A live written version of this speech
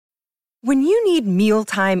When you need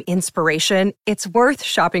mealtime inspiration, it's worth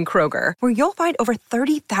shopping Kroger, where you'll find over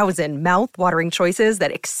 30,000 mouth-watering choices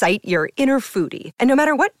that excite your inner foodie. And no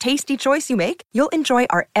matter what tasty choice you make, you'll enjoy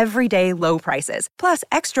our everyday low prices, plus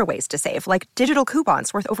extra ways to save, like digital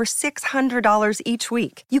coupons worth over $600 each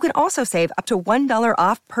week. You can also save up to $1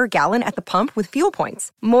 off per gallon at the pump with fuel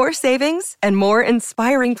points. More savings and more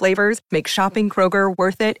inspiring flavors make shopping Kroger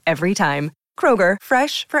worth it every time. Kroger,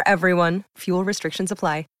 fresh for everyone. Fuel restrictions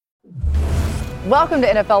apply. Welcome to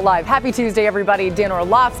NFL Live. Happy Tuesday, everybody. Dan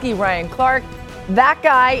Orlovsky, Ryan Clark. That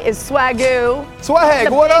guy is Swagoo.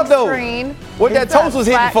 Swag, what up, though? Screen. What that toast was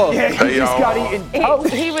hitting for? Yeah, he just got eaten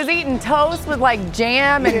toast. He was eating toast with like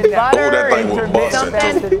jam and butter and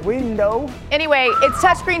something. Window. Anyway, it's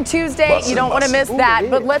Touchscreen Tuesday. You don't want to miss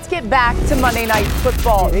that. But let's get back to Monday Night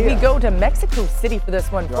Football. Yeah. We go to Mexico City for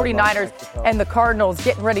this one. 49ers and the Cardinals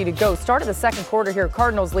getting ready to go. Start of the second quarter here.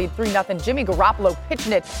 Cardinals lead 3-0. Jimmy Garoppolo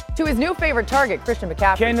pitching it to his new favorite target, Christian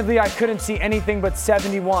McCaffrey. Candidly, I couldn't see anything but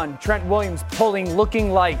 71. Trent Williams pulling,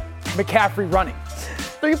 looking like McCaffrey running.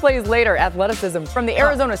 3 plays later, athleticism from the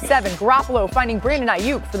Arizona 7. Garoppolo finding Brandon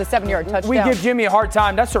Ayuk for the 7-yard touchdown. We give Jimmy a hard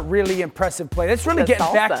time. That's a really impressive play. That's really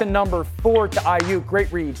getting back to number 4 to Ayuk.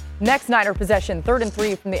 Great read. Next Niner possession, 3rd and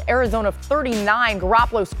 3 from the Arizona 39.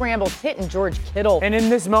 Garoppolo scrambles, hitting George Kittle. And in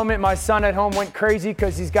this moment, my son at home went crazy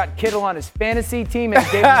because he's got Kittle on his fantasy team and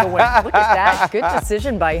gave him the win. Look at that. Good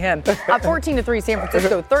decision by him. 14-3 San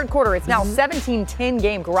Francisco. Third quarter, it's now 17-10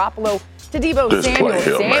 game. Garoppolo to Deebo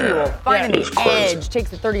Samuel finding the edge,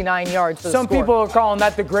 takes it 39 yards for the Some score. people are calling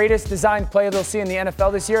that the greatest design play they'll see in the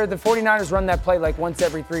NFL this year. The 49ers run that play like once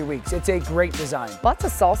every 3 weeks. It's a great design. Lots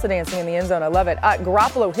of salsa dancing in the end zone. I love it.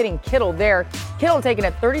 Garoppolo hitting Kittle there. Kittle taking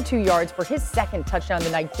it 32 yards for his second touchdown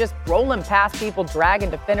tonight. Just rolling past people,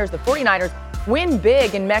 dragging defenders. The 49ers win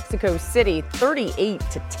big in Mexico City,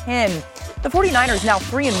 38-10. The 49ers now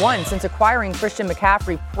 3-1 since acquiring Christian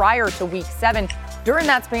McCaffrey prior to Week 7. During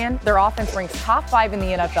that span, their offense ranks top 5 in the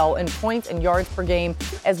NFL in points and yards per game,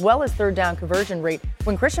 as well as third down conversion rate.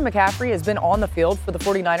 When Christian McCaffrey has been on the field for the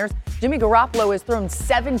 49ers, Jimmy Garoppolo has thrown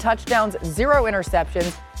 7 touchdowns, 0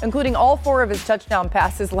 interceptions, including all 4 of his touchdown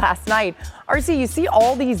passes last night. RC, you see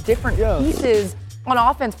all these different pieces on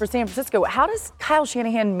offense for San Francisco. How does Kyle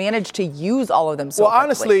Shanahan manage to use all of them so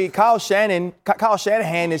effectively? Honestly, Kyle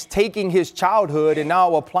Shanahan is taking his childhood and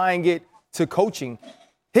now applying it to coaching.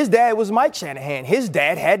 His dad was Mike Shanahan. His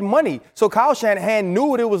dad had money. So Kyle Shanahan knew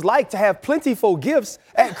what it was like to have plentiful gifts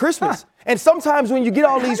at Christmas. And sometimes when you get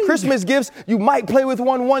all these Christmas gifts, you might play with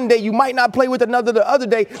one day, you might not play with another the other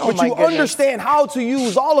day, but you understand how to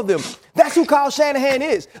use all of them. That's who Kyle Shanahan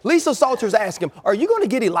is. Lisa Salters asked him, are you going to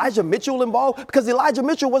get Elijah Mitchell involved? Because Elijah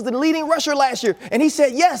Mitchell was the leading rusher last year. And he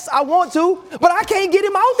said, yes, I want to, but I can't get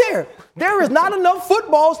him out there. There is not enough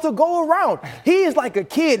footballs to go around. He is like a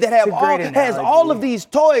kid that has all of these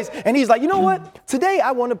toys. And he's like, you know what? Today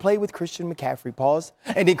I want to play with Christian McCaffrey. Pause.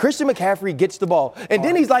 And then Christian McCaffrey gets the ball. And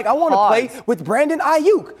then he's like, I want to play with Brandon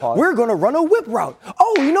Ayuk. We're going to run a whip route.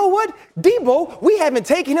 Oh, you know what? Deebo, we haven't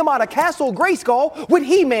taken him out of Castle Grayskull with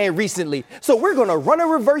He-Man recently. So we're going to run a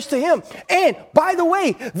reverse to him. And by the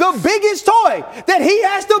way, the biggest toy that he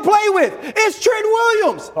has to play with is Trent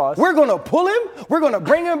Williams. We're going to pull him. We're going to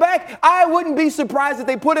bring him back. I wouldn't be surprised if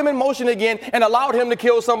they put him in motion again and allowed him to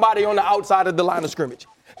kill somebody on the outside of the line of scrimmage.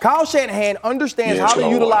 Kyle Shanahan understands how to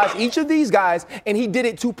utilize each of these guys, and he did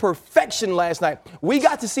it to perfection last night. We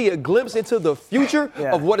got to see a glimpse into the future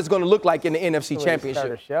of what it's going to look like in the NFC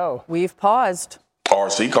Championship. We've paused.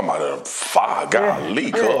 RC come out of fire,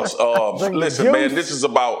 golly, cuz. Listen, man, this is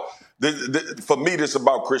about, for me, this is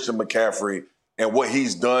about Christian McCaffrey and what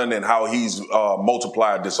he's done and how he's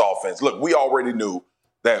multiplied this offense. Look, we already knew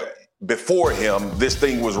that before him, this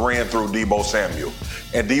thing was ran through Deebo Samuel.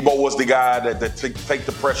 And Deebo was the guy that take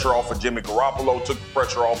the pressure off of Jimmy Garoppolo, took the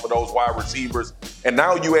pressure off of those wide receivers. And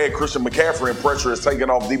now you add Christian McCaffrey and pressure is taken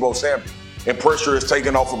off Deebo Samuel. And pressure is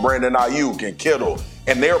taken off of Brandon Ayuk and Kittle.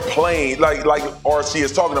 And they're playing, like RC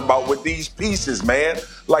is talking about, with these pieces, man.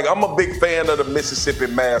 Like, I'm a big fan of the Mississippi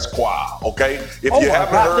Mass Choir, okay? If you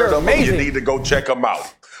haven't heard of them, you need to go check them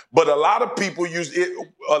out. But a lot of people used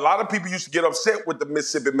to get upset with the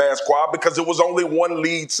Mississippi Mass Choir because it was only one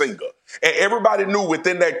lead singer. And everybody knew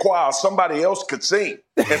within that choir somebody else could sing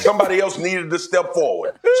and somebody else needed to step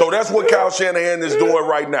forward. So that's what Kyle Shanahan is doing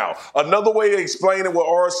right now. Another way of explaining what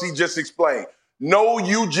RC just explained. No,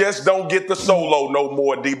 you just don't get the solo no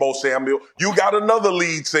more, Deebo Samuel. You got another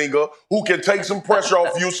lead singer who can take some pressure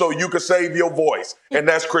off you so you can save your voice, and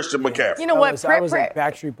that's Christian McCaffrey. You know what? I was like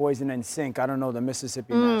Backstreet Boys and NSYNC. I don't know the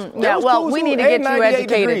Mississippi Mass. Yeah, well, we need to get you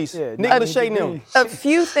educated. Nick Lachey. A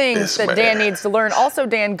few things that Dan needs to learn. Also,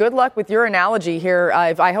 Dan, good luck with your analogy here.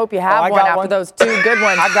 I hope you have one after those two good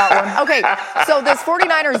ones. I got one. Okay, so this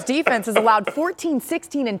 49ers defense has allowed 14,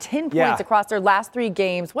 16, and 10 points across their last 3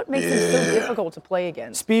 games. What makes them so difficult to play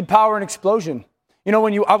against? Speed, power, and explosion. You know,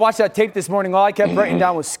 when I watched that tape this morning, all I kept writing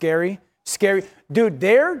down was scary. Dude,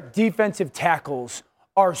 their defensive tackles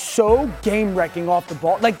are so game-wrecking off the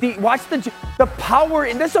ball. Like, watch the power.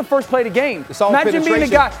 And this is the first play of the game. Imagine being a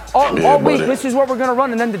guy all week, this is what we're going to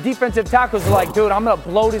run. And then the defensive tackles are like, dude, I'm going to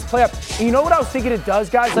blow this play up. And you know what I was thinking it does,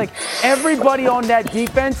 guys? Like, everybody on that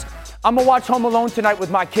defense, I'm going to watch Home Alone tonight with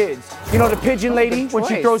my kids. You know, the pigeon lady, when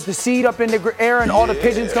she throws the seed up in the air and all the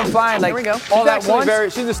pigeons come flying. Like, here we go. All that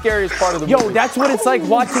once. She's the scariest part of the movie. Yo, that's what it's like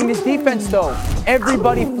watching this defense, though.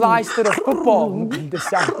 Everybody flies to the football.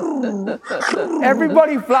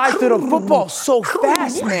 Everybody flies to the football so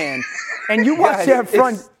fast, man. And you watch that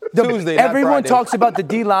front. Everyone talks about the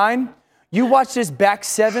D-line. You watch this back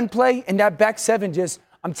 7 play, and that back 7 just –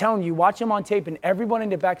 I'm telling you, watch him on tape, and everyone in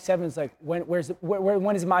the back 7 is like, when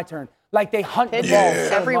is my turn? Like, they hunt the ball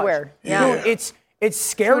so everywhere. Dude, it's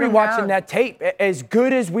scary watching that tape. As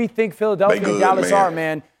good as we think Philadelphia and Dallas are,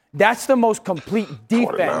 man, that's the most complete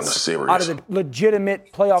defense out of the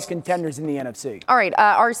legitimate playoff contenders in the NFC. All right,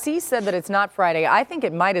 RC said that it's not Friday. I think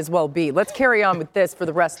it might as well be. Let's carry on with this for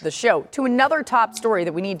the rest of the show. To another top story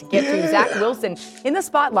that we need to get to, Zach Wilson in the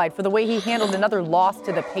spotlight for the way he handled another loss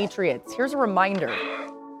to the Patriots. Here's a reminder.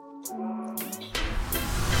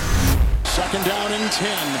 2nd down and 10.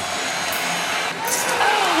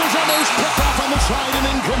 Was almost picked off on the side and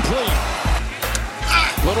incomplete.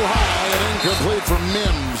 Little high and incomplete from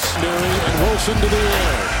Mims. And Wilson to the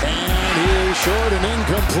air. And he is short and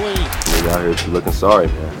incomplete. We're out here looking sorry,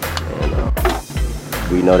 man.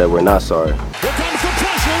 And we know that we're not sorry. Here comes the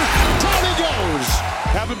pressure. Down he goes.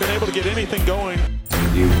 Haven't been able to get anything going.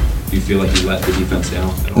 Do you feel like you let the defense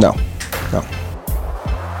down? No.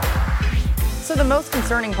 So the most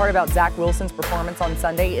concerning part about Zach Wilson's performance on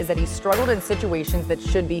Sunday is that he struggled in situations that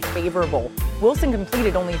should be favorable. Wilson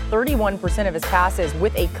completed only 31% of his passes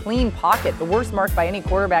with a clean pocket, the worst mark by any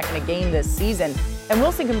quarterback in a game this season. And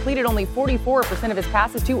Wilson completed only 44% of his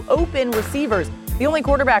passes to open receivers. The only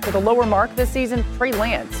quarterback with a lower mark this season, Trey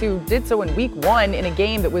Lance, who did so in Week 1 in a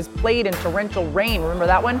game that was played in torrential rain. Remember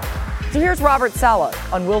that one? So here's Robert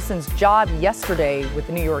Saleh on Wilson's job yesterday with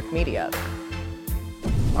the New York media.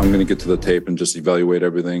 I'm going to get to the tape and just evaluate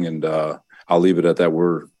everything, and I'll leave it at that.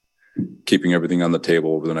 We're keeping everything on the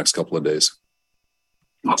table over the next couple of days.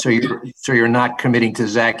 So you're not committing to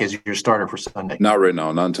Zach as your starter for Sunday? Not right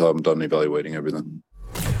now, not until I'm done evaluating everything.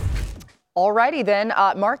 All righty then.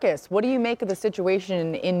 Marcus, what do you make of the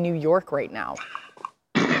situation in New York right now?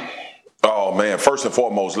 Oh, man, first and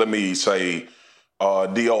foremost, let me say,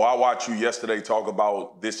 D.O., I watched you yesterday talk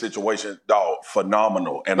about this situation. Dog,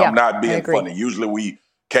 phenomenal. And I'm not being funny. Usually we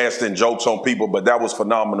casting jokes on people, but that was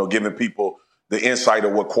phenomenal, giving people the insight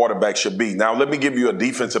of what quarterback should be. Now, let me give you a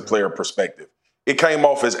defensive player perspective. It came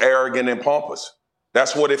off as arrogant and pompous.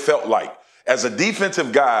 That's what it felt like. As a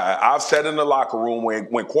defensive guy, I've sat in the locker room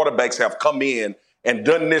when quarterbacks have come in and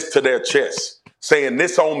done this to their chest, saying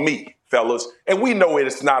this on me, fellas. And we know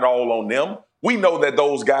it's not all on them. We know that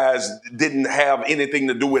those guys didn't have anything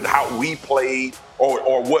to do with how we played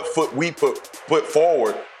or what foot we put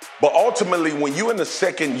forward. But ultimately, when you're in the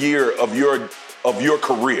second year of your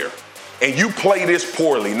career and you play this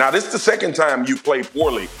poorly, now this is the second time you played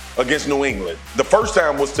poorly against New England. The first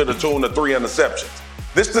time was to the tune of 3 interceptions.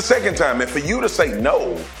 This is the second time. And for you to say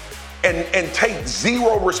no and take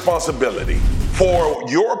zero responsibility for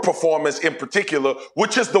your performance in particular,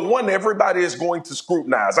 which is the one everybody is going to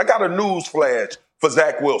scrutinize. I got a news flash for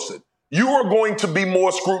Zach Wilson. You are going to be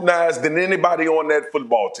more scrutinized than anybody on that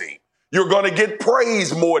football team. You're going to get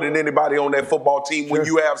praised more than anybody on that football team when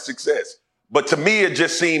you have success. But to me, it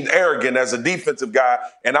just seemed arrogant as a defensive guy,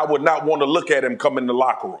 and I would not want to look at him come in the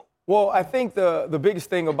locker room. Well, I think the biggest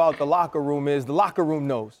thing about the locker room is the locker room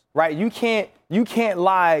knows, right? You can't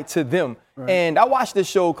lie to them. Right. And I watched this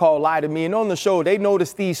show called Lie to Me, and on the show, they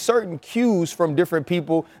noticed these certain cues from different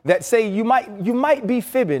people that say you might be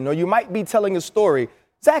fibbing or you might be telling a story.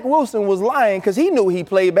 Zach Wilson was lying because he knew he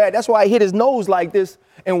played bad. That's why he hit his nose like this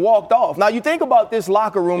and walked off. Now, you think about this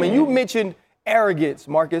locker room, and you mentioned arrogance,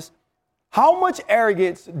 Marcus. How much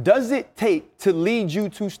arrogance does it take to lead you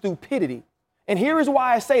to stupidity? And here is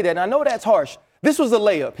why I say that. And I know that's harsh. This was a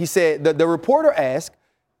layup. He said, the reporter asked,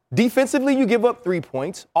 Defensively, you give up 3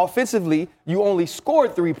 points. Offensively, you only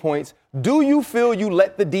scored 3 points. Do you feel you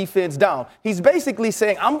let the defense down? He's basically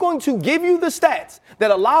saying, I'm going to give you the stats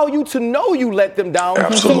that allow you to know you let them down.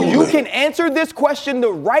 Absolutely. So you can answer this question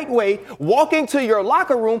the right way, walk into your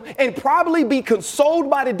locker room, and probably be consoled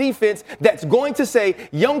by the defense that's going to say,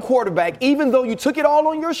 young quarterback, even though you took it all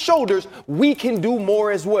on your shoulders, we can do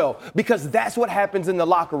more as well. Because that's what happens in the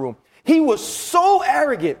locker room. He was so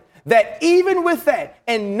arrogant that even with that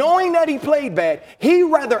and knowing that he played bad, he'd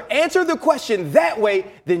rather answer the question that way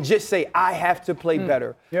than just say, I have to play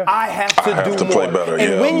better. Yeah. I have to do more. Better.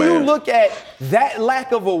 And yeah, when man. you look at that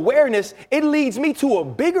lack of awareness, it leads me to a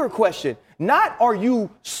bigger question. Not are you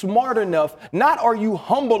smart enough, not are you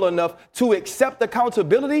humble enough to accept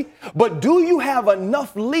accountability, but do you have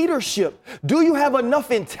enough leadership? Do you have enough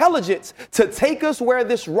intelligence to take us where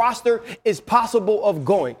this roster is possible of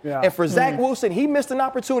going? Yeah. And for Zach Wilson, he missed an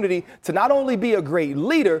opportunity to not only be a great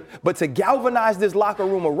leader, but to galvanize this locker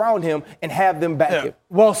room around him and have them back it.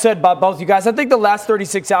 Well said by both you guys. I think the last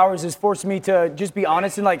 36 hours has forced me to just be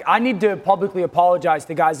honest and I need to publicly apologize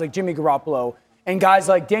to guys like Jimmy Garoppolo and guys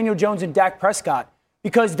like Daniel Jones and Dak Prescott,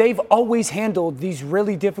 because they've always handled these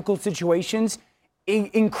really difficult situations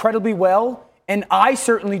incredibly well, and I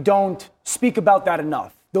certainly don't speak about that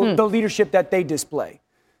enough, the leadership that they display.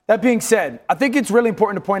 That being said, I think it's really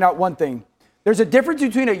important to point out one thing. There's a difference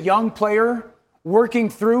between a young player working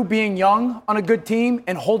through being young on a good team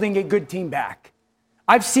and holding a good team back.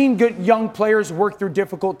 I've seen good young players work through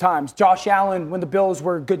difficult times. Josh Allen when the Bills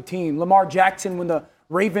were a good team. Lamar Jackson when the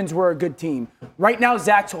Ravens were a good team. Right now,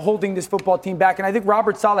 Zach's holding this football team back, and I think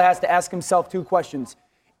Robert Saleh has to ask himself 2 questions.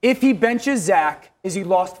 If he benches Zach, is he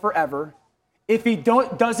lost forever? If he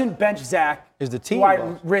doesn't bench Zach, is the team do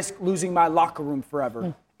I risk losing my locker room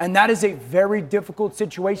forever? And that is a very difficult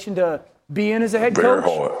situation to be in as a head coach.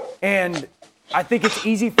 Hard. And I think it's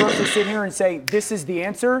easy for us to sit here and say, this is the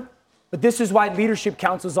answer, but this is why leadership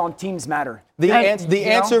councils on teams matter. The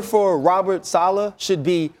answer for Robert Saleh should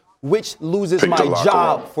be, which loses my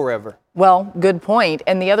job forever. Well, good point.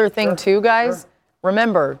 And the other thing, too, guys,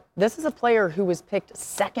 remember, this is a player who was picked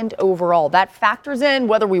 2nd overall. That factors in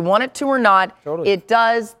whether we want it to or not. Totally. It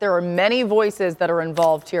does. There are many voices that are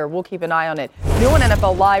involved here. We'll keep an eye on it. New on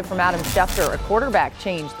NFL Live from Adam Schefter, a quarterback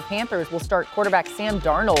change. The Panthers will start quarterback Sam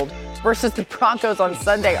Darnold versus the Broncos on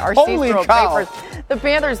Sunday. Our seasonal papers. The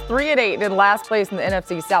Panthers 3-8 in last place in the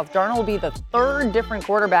NFC South. Darnold will be the 3rd different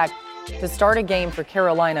quarterback to start a game for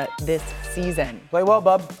Carolina this season. Play well,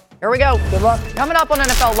 bub. Here we go. Good luck. Coming up on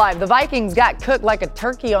NFL Live, the Vikings got cooked like a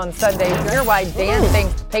turkey on Sunday. Here's why Dan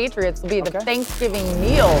thinks the Patriots will be the Thanksgiving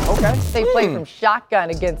meal. They played from shotgun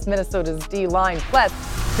against Minnesota's D-line. Plus,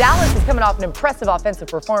 Dallas is coming off an impressive offensive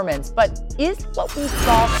performance, but is what we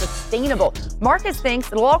saw sustainable? Marcus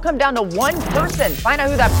thinks it'll all come down to one person. Find out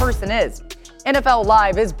who that person is. NFL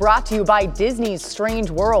Live is brought to you by Disney's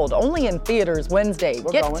Strange World, only in theaters Wednesday.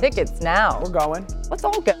 Get tickets now. We're going. Let's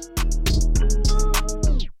all go.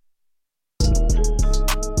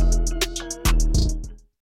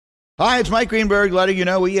 Hi, it's Mike Greenberg letting you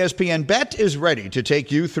know ESPN Bet is ready to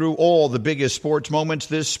take you through all the biggest sports moments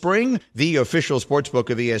this spring. The official sportsbook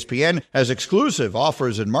of ESPN has exclusive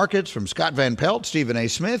offers and markets from Scott Van Pelt, Stephen A.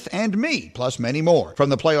 Smith, and me, plus many more. From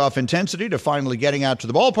the playoff intensity to finally getting out to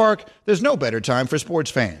the ballpark, there's no better time for sports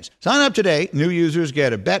fans. Sign up today. New users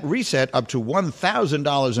get a bet reset up to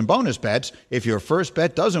 $1,000 in bonus bets if your first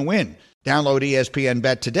bet doesn't win. Download ESPN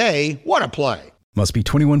Bet today. What a play. Must be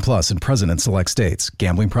 21 plus and present in select states.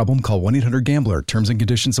 Gambling problem? Call 1-800-GAMBLER. Terms and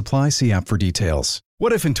conditions apply. See app for details.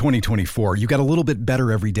 What if in 2024 you got a little bit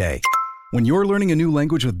better every day? When you're learning a new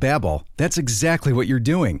language with Babbel, that's exactly what you're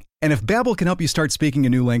doing. And if Babbel can help you start speaking a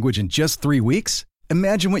new language in just 3 weeks,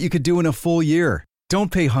 imagine what you could do in a full year.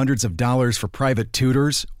 Don't pay hundreds of dollars for private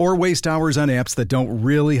tutors or waste hours on apps that don't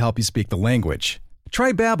really help you speak the language.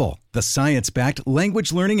 Try Babbel, the science-backed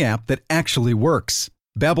language learning app that actually works.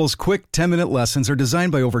 Babbel's quick 10-minute lessons are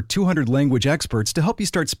designed by over 200 language experts to help you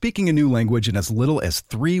start speaking a new language in as little as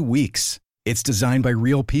 3 weeks. It's designed by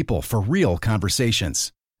real people for real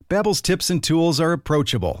conversations. Babbel's tips and tools are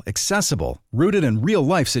approachable, accessible, rooted in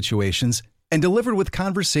real-life situations, and delivered with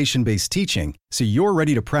conversation-based teaching, so you're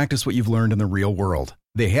ready to practice what you've learned in the real world.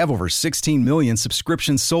 They have over 16 million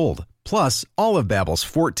subscriptions sold. Plus, all of Babbel's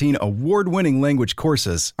 14 award-winning language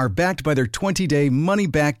courses are backed by their 20-day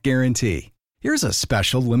money-back guarantee. Here's a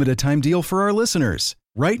special limited-time deal for our listeners.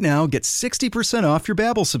 Right now, get 60% off your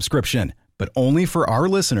Babbel subscription, but only for our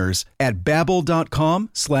listeners at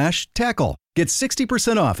Babbel.com/tackle. Get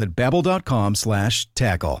 60% off at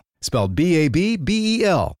Babbel.com/tackle. Spelled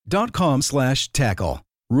BABBEL.com/tackle.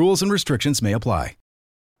 Rules and restrictions may apply.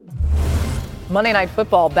 Monday Night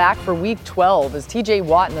Football back for Week 12 as T.J.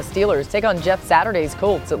 Watt and the Steelers take on Jeff Saturday's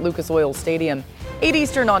Colts at Lucas Oil Stadium. 8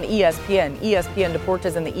 Eastern on ESPN, ESPN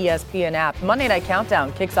Deportes, and the ESPN app. Monday Night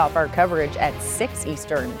Countdown kicks off our coverage at 6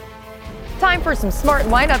 Eastern. Time for some smart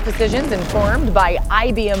lineup decisions informed by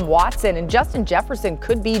IBM Watson. And Justin Jefferson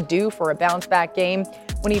could be due for a bounce-back game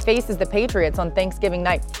when he faces the Patriots on Thanksgiving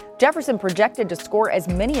night. Jefferson projected to score as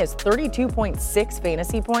many as 32.6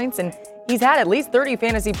 fantasy points, and he's had at least 30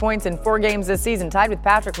 fantasy points in 4 games this season, tied with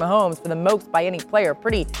Patrick Mahomes for the most by any player.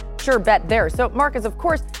 Pretty sure bet there. So, Marcus, of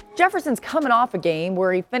course, Jefferson's coming off a game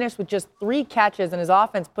where he finished with just 3 catches and his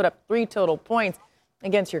offense put up 3 total points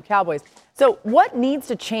against your Cowboys. So what needs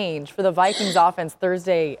to change for the Vikings offense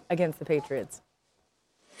Thursday against the Patriots?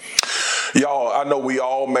 Y'all, I know we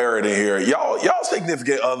all married in here. Y'all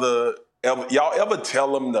significant other, y'all ever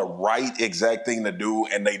tell them the right exact thing to do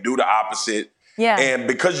and they do the opposite? Yeah. And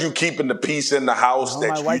because you keeping the peace in the house,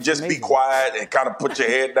 that you just be quiet and kind of put your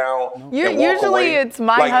head down and walk Usually away. It's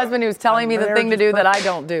my husband who's telling me the thing to do that I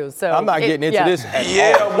don't do. So I'm not getting into this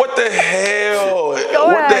at all. What the hell?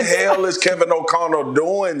 What the hell is Kevin O'Connell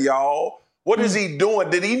doing, y'all? What is he doing?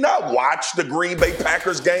 Did he not watch the Green Bay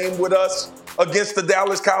Packers game with us against the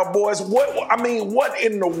Dallas Cowboys? What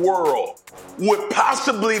in the world would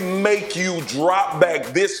possibly make you drop back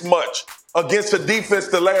this much against a defense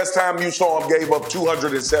the last time you saw him gave up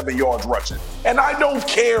 207 yards rushing? And I don't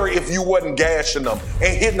care if you wasn't gashing them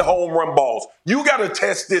and hitting home run balls. You got to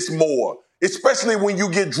test this more, especially when you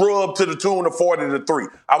get drubbed to the tune of 40-3.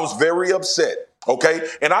 I was very upset. Okay,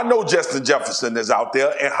 and I know Justin Jefferson is out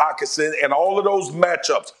there and Hockenson and all of those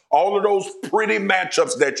matchups, all of those pretty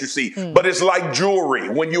matchups that you see. But it's like jewelry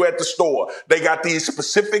when you at the store. They got these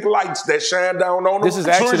specific lights that shine down on them. This is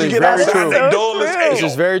actually very true. This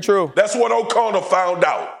is very true. That's what O'Connell found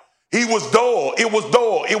out. He was dull. It was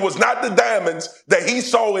dull. It was not the diamonds that he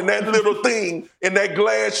saw in that little thing in that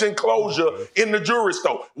glass enclosure in the jewelry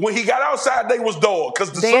store. When he got outside, they was dull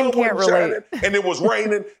because the sun wasn't shining and it was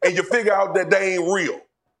raining, and you figure out that they ain't real.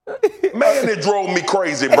 Man, it drove me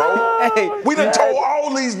crazy, bro. We done told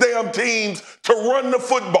all these damn teams to run the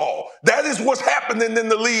football. That is what's happening in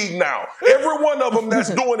the league now. Every one of them that's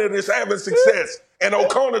doing it is having success. And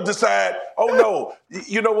O'Connell decide, oh, no,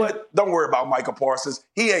 you know what? Don't worry about Micah Parsons.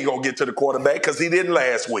 He ain't going to get to the quarterback because he didn't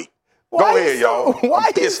last week. Go ahead, y'all.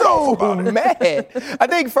 Why are you so mad? I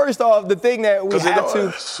think first off, the thing that we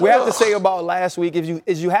have to say about last week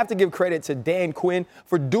is you have to give credit to Dan Quinn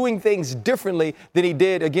for doing things differently than he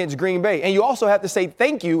did against Green Bay. And you also have to say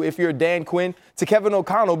thank you, if you're Dan Quinn, to Kevin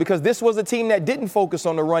O'Connell, because this was a team that didn't focus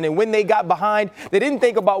on the run. And when they got behind, they didn't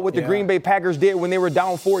think about what the Green Bay Packers did when they were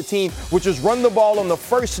down 14, which was run the ball on the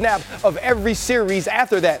first snap of every series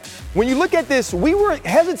after that. When you look at this, we were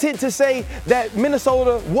hesitant to say that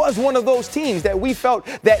Minnesota was one of those teams, that we felt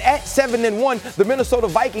that at 7-1, the Minnesota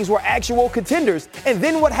Vikings were actual contenders. And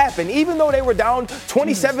then what happened? Even though they were down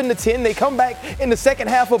 27-10, they come back in the second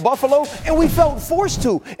half of Buffalo, and we felt forced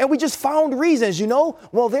to. And we just found reasons,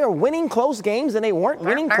 well, they're winning close games, and they weren't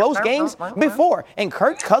winning close games before. And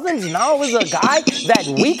Kirk Cousins now is a guy that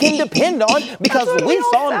we can depend on because we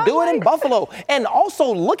saw him do it in Buffalo. And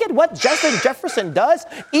also, look at what Justin Jefferson does,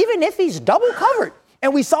 even if he's double covered.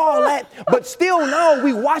 And we saw all that, but still now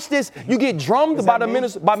we watch this. You get drummed by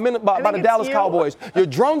the Dallas Cowboys. You're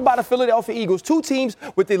drummed by the Philadelphia Eagles, 2 teams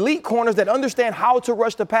with elite corners that understand how to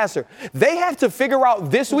rush the passer. They have to figure out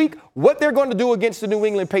this week what they're going to do against the New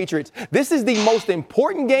England Patriots. This is the most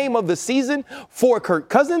important game of the season for Kirk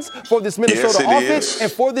Cousins, for this Minnesota offense,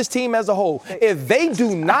 and for this team as a whole. If they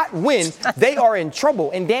do not win, they are in trouble.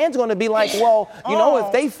 And Dan's going to be like,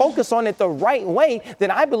 if they focus on it the right way, then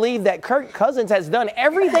I believe that Kirk Cousins has done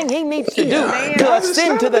everything he needs to do to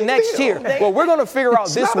ascend to the next tier. Well, we're going to figure out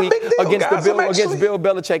this week against Bill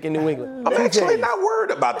Belichick in New England. I'm actually not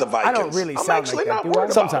worried about the Vikings. I don't really sound like that, do I?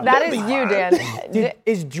 Sometimes. That is you, Dan.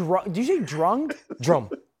 Did you say drummed? Drum.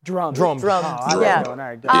 Yeah. Drum.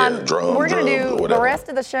 We're going to do the rest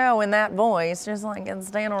of the show in that voice, just like it's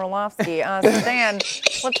Dan Orlovsky. So, Dan,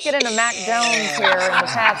 let's get into Mac Jones here and the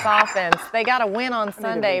Pats offense. They got a win on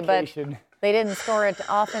Sunday, but they didn't score an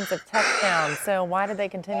offensive touchdown. So why did they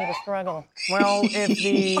continue to struggle? Well, if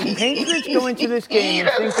the Patriots go into this game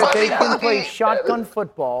and think that they can play shotgun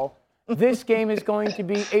football, this game is going to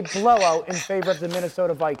be a blowout in favor of the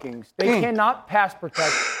Minnesota Vikings. They cannot pass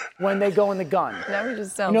protect when they go in the gun. Now we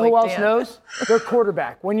just sound you know who else Dan. knows? Their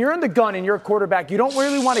quarterback. When you're in the gun and you're a quarterback, you don't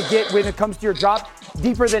really want to get, when it comes to your drop,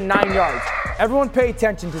 deeper than 9 yards. Everyone pay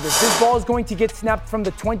attention to this. This ball is going to get snapped from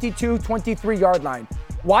the 22, 23-yard line.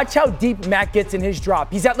 Watch how deep Mac gets in his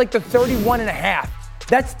drop. He's at like the 31.5.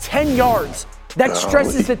 That's 10 yards that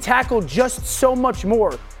stresses the tackle just so much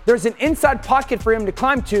more. There's an inside pocket for him to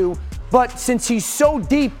climb to, but since he's so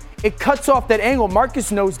deep, it cuts off that angle.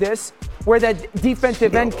 Marcus knows this, where that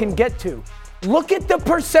defensive end can get to. Look at the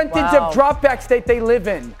percentage of dropbacks that they live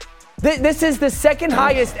in. This is the second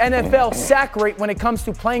highest NFL sack rate when it comes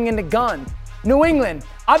to playing in the gun. New England,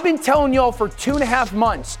 I've been telling y'all for 2.5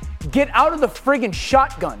 months, get out of the friggin'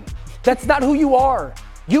 shotgun. That's not who you are.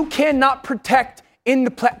 You cannot protect in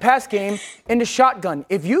the pass game in the shotgun.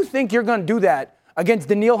 If you think you're going to do that against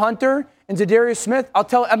Danielle Hunter and Zadarius Smith, I'll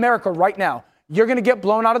tell America right now, you're going to get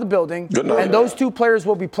blown out of the building, and those two players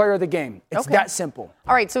will be player of the game. It's that simple.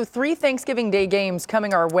 All right, so 3 Thanksgiving Day games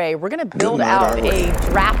coming our way. We're going to build out a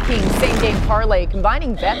DraftKings same-game parlay,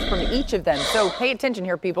 combining bets from each of them. So pay attention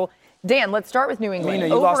here, people. Dan, let's start with New England.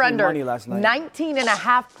 Nina, over under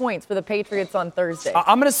 19.5 points for the Patriots on Thursday.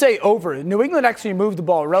 I'm going to say over. New England actually moved the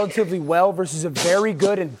ball relatively well versus a very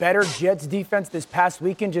good and better Jets defense this past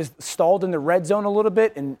weekend, just stalled in the red zone a little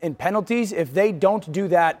bit in penalties. If they don't do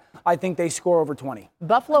that, I think they score over 20.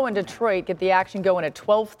 Buffalo and Detroit get the action going at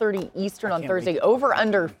 12:30 Eastern on Thursday. Over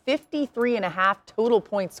under 53.5 total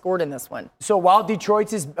points scored in this one. So while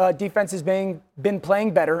Detroit's defense has been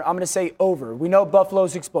playing better, I'm going to say over. We know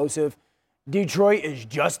Buffalo's explosive. Detroit is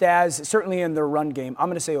just as, certainly in their run game. I'm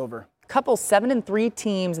going to say over. Couple 7-3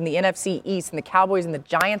 teams in the NFC East, and the Cowboys and the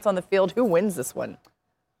Giants on the field. Who wins this one?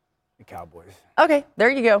 The Cowboys. Okay, there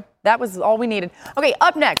you go. That was all we needed. Okay,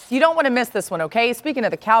 up next, you don't want to miss this one, okay? Speaking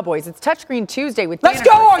of the Cowboys, it's Touchscreen Tuesday with Let's go,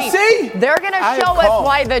 RC! They're going to show us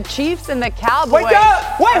why the Chiefs and the Cowboys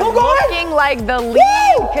are looking like the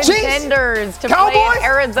leading contenders to play in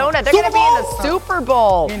Arizona. They're going to be in the Super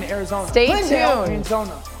Bowl. In Arizona. Stay tuned.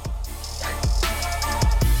 Arizona.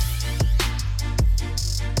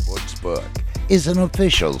 Sportsbook is an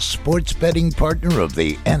official sports betting partner of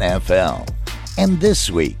the NFL. And this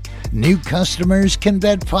week, new customers can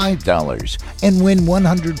bet $5 and win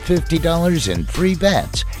 $150 in free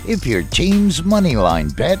bets if your team's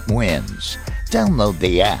moneyline bet wins. Download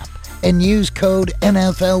the app and use code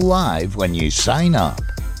NFL Live when you sign up.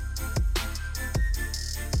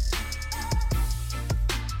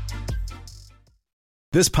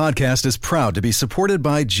 This podcast is proud to be supported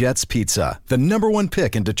by Jets Pizza, the #1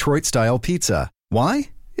 pick in Detroit-style pizza. Why?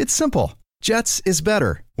 It's simple. Jets is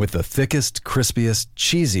better. With the thickest, crispiest,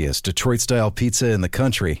 cheesiest Detroit-style pizza in the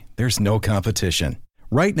country, there's no competition.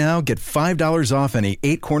 Right now, get $5 off any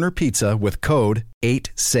 8-corner pizza with code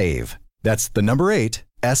 8SAVE. That's the number 8,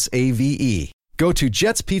 S-A-V-E. Go to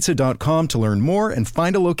jetspizza.com to learn more and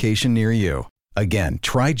find a location near you. Again,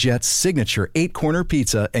 try Jet's signature 8-corner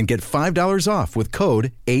pizza and get $5 off with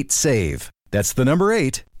code 8SAVE. That's the number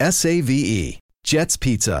 8, S-A-V-E. Jet's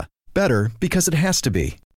Pizza. Better because it has to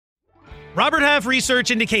be. Robert Half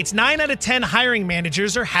research indicates 9 out of 10 hiring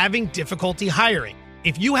managers are having difficulty hiring.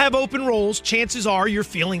 If you have open roles, chances are you're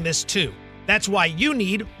feeling this too. That's why you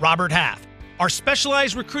need Robert Half. Our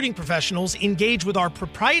specialized recruiting professionals engage with our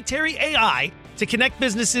proprietary AI to connect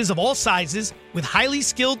businesses of all sizes with highly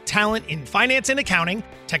skilled talent in finance and accounting,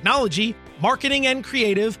 technology, marketing and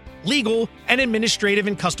creative, legal, and administrative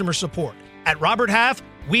and customer support. At Robert Half,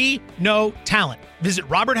 we know talent. Visit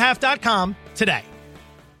roberthalf.com today.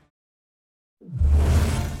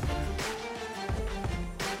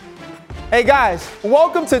 Hey guys,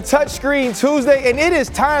 welcome to Touchscreen Tuesday, and it is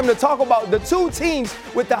time to talk about the 2 teams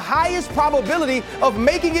with the highest probability of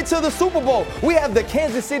making it to the Super Bowl. We have the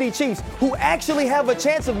Kansas City Chiefs, who actually have a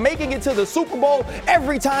chance of making it to the Super Bowl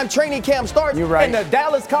every time training camp starts, and the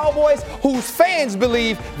Dallas Cowboys, whose fans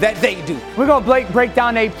believe that they do. We're going to break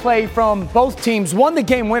down a play from both teams. One, the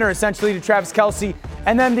game winner, essentially, to Travis Kelce,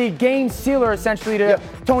 and then the game sealer, essentially, to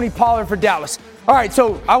Tony Pollard for Dallas. All right,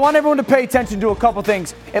 so I want everyone to pay attention to a couple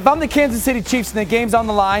things. If I'm the Kansas City Chiefs and the game's on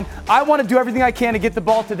the line, I want to do everything I can to get the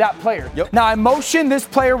ball to that player. Now, I motion this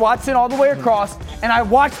player, Watson, all the way across, and I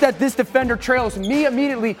watch that this defender trails me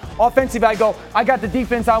immediately offensively. I go, I got the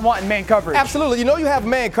defense I want in man coverage. Absolutely. You know you have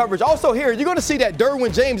man coverage. Also here, you're going to see that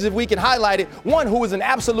Derwin James, if we can highlight it, one who is an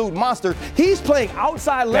absolute monster. He's playing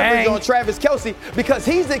outside leverage on Travis Kelce because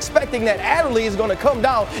he's expecting that Adderley is going to come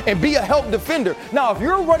down and be a help defender. Now, if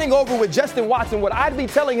you're running over with Justin Watson, what I'd be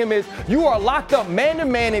telling him is you are locked up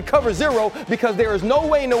man-to-man in cover 0 because there is no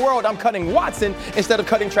way in the world I'm cutting Watson instead of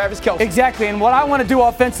cutting Travis Kelce. Exactly, and what I want to do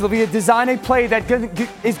offensively is design a play that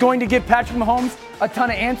is going to give Patrick Mahomes a ton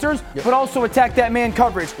of answers, but also attack that man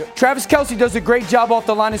coverage. Travis Kelce does a great job off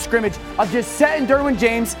the line of scrimmage of just setting Derwin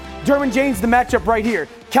James. Derwin James, the matchup right here.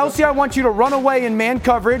 Kelce, I want you to run away in man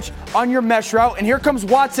coverage on your mesh route, and here comes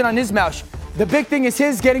Watson on his mesh. The big thing is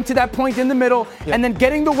his getting to that point in the middle and then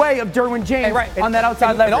getting the way of Derwin James on that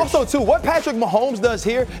outside leverage. And also, too, what Patrick Mahomes does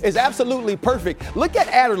here is absolutely perfect. Look at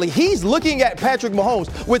Adderley. He's looking at Patrick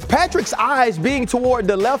Mahomes. With Patrick's eyes being toward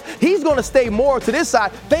the left, he's going to stay more to this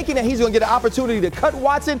side, thinking that he's going to get an opportunity to cut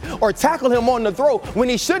Watson or tackle him on the throw when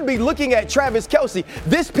he should be looking at Travis Kelce.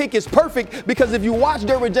 This pick is perfect because if you watch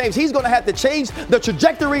Derwin James, he's going to have to change the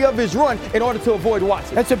trajectory of his run in order to avoid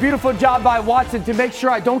Watson. That's a beautiful job by Watson to make sure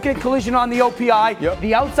I don't get collision on the OPI.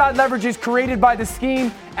 The outside leverage is created by the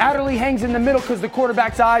scheme. Adderley hangs in the middle because the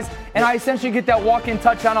quarterback's eyes, and I essentially get that walk-in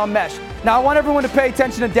touchdown on mesh. Now, I want everyone to pay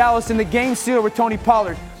attention to Dallas in the game sealer with Tony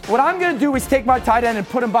Pollard. What I'm going to do is take my tight end and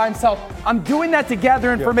put him by himself. I'm doing that to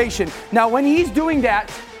gather information. Now, when he's doing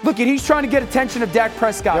that, look, he's trying to get attention of Dak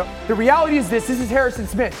Prescott. The reality is this is Harrison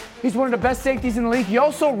Smith. He's one of the best safeties in the league. He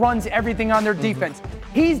also runs everything on their defense.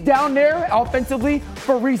 He's down there offensively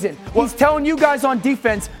for a reason. He's telling you guys on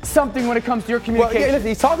defense something when it comes to your communication. Well,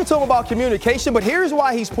 he's talking to him about communication, but here's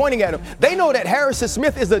why he's pointing at him. They know that Harrison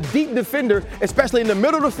Smith is a deep defender, especially in the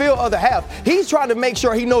middle of the field of the half. He's trying to make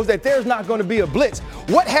sure he knows that there's not going to be a blitz.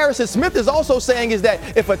 What Harrison Smith is also saying is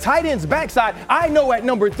that if a tight end's backside, I know at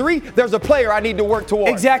number 3, there's a player I need to work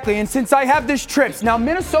towards. Exactly, and since I have this trips, now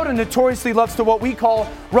Minnesota notoriously loves to what we call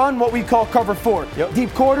cover 4.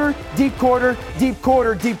 Deep quarter, deep quarter, deep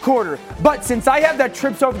quarter, deep quarter. But since I have that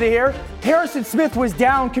trips over the air, Harrison Smith was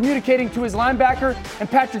down communicating to his linebacker and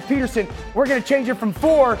Patrick Peterson, we're going to change it from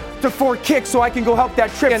 4 to 4 kicks so I can go help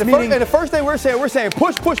that trips. And the first thing we're saying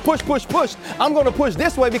push, push, push, push, push. I'm going to push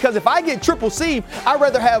this way because if I get triple C, I'd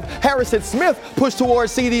rather have Harrison Smith push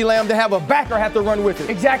towards CeeDee Lamb than have a backer have to run with it.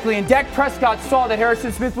 Exactly, and Dak Prescott saw that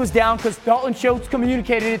Harrison Smith was down because Dalton Schultz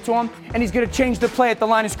communicated it to him, and he's going to change the play at the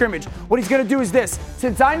line of scrimmage. What he's going to do is this.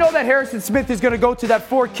 Since I know that Harrison Smith is going to go to that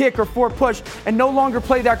 4 kick or 4 push and no longer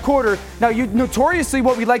play that quarter, now notoriously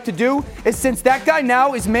what we like to do is since that guy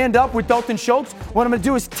now is manned up with Dalton Schultz, what I'm going to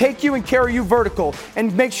do is take you and carry you vertical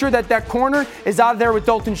and make sure that that corner is out of there with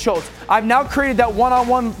Dalton Schultz. I've now created that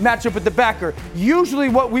one-on-one matchup with the backer. Usually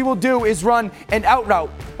what we will do is run an out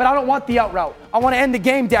route, but I don't want the out route. I want to end the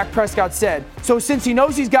game, Dak Prescott said. So since he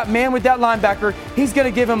knows he's got man with that linebacker, he's going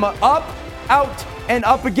to give him an up, out, and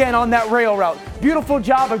up again on that rail route. Beautiful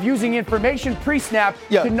job of using information pre-snap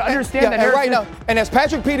to understand that Harrison. Right now, and as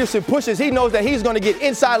Patrick Peterson pushes, he knows that he's going to get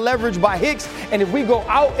inside leverage by Hicks, and if we go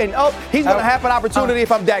out and up, he's going to have an opportunity,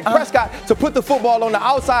 if I'm Dak Prescott, to put the football on the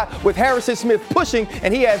outside with Harrison Smith pushing,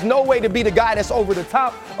 and he has no way to be the guy that's over the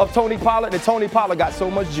top of Tony Pollard, and Tony Pollard got so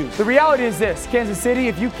much juice. The reality is this, Kansas City,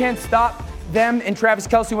 if you can't stop them and Travis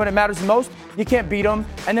Kelce when it matters the most, you can't beat them.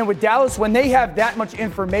 And then with Dallas, when they have that much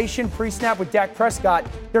information pre-snap with Dak Prescott,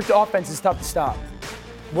 their offense is tough to stop.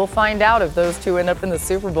 We'll find out if those two end up in the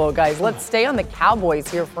Super Bowl, guys. Let's stay on the Cowboys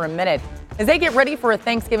here for a minute. As they get ready for a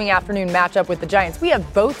Thanksgiving afternoon matchup with the Giants, we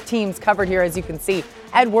have both teams covered here, as you can see.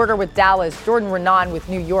 Ed Werder with Dallas, Jordan Renan with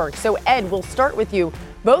New York. So, Ed, we'll start with you.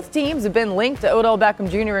 Both teams have been linked to Odell Beckham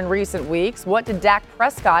Jr. in recent weeks. What did Dak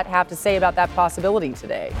Prescott have to say about that possibility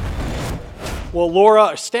today? Well,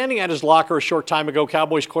 Laura, standing at his locker a short time ago,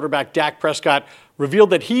 Cowboys quarterback Dak Prescott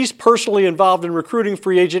revealed that he's personally involved in recruiting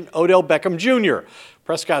free agent Odell Beckham Jr.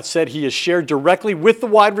 Prescott said he has shared directly with the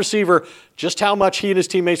wide receiver just how much he and his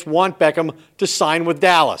teammates want Beckham to sign with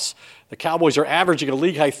Dallas. The Cowboys are averaging a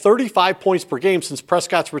league-high 35 points per game since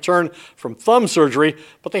Prescott's return from thumb surgery,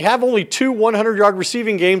 but they have only 2 100-yard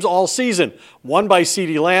receiving games all season, one by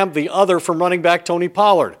CeeDee Lamb, the other from running back Tony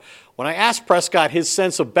Pollard. When I asked Prescott his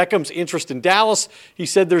sense of Beckham's interest in Dallas, he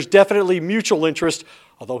said there's definitely mutual interest,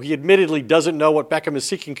 although he admittedly doesn't know what Beckham is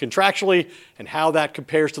seeking contractually and how that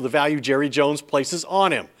compares to the value Jerry Jones places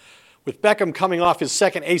on him. With Beckham coming off his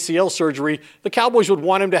second ACL surgery, the Cowboys would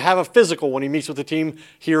want him to have a physical when he meets with the team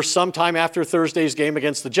here sometime after Thursday's game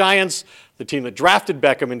against the Giants, the team that drafted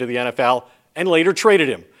Beckham into the NFL and later traded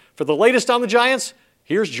him. For the latest on the Giants,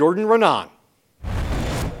 here's Jordan Renan.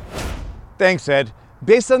 Thanks, Ed.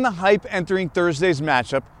 Based on the hype entering Thursday's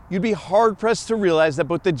matchup, you'd be hard-pressed to realize that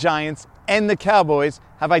both the Giants and the Cowboys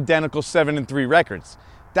have identical 7-3 records.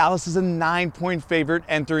 Dallas is a 9-point favorite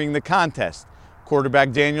entering the contest.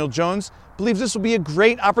 Quarterback Daniel Jones believes this will be a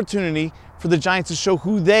great opportunity for the Giants to show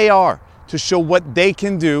who they are, to show what they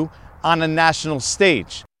can do on a national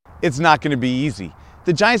stage. It's not going to be easy.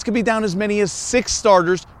 The Giants could be down as many as 6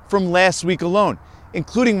 starters from last week alone,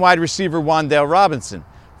 including wide receiver Wan'Dale Robinson,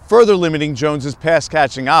 further limiting Jones's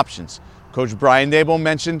pass-catching options. Coach Brian Daboll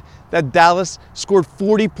mentioned that Dallas scored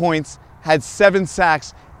 40 points, had 7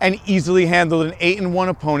 sacks, and easily handled an 8-1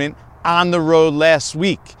 opponent on the road last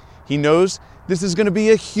week. He knows this is going to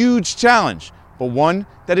be a huge challenge, but one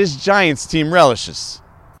that his Giants team relishes.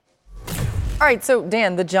 All right, so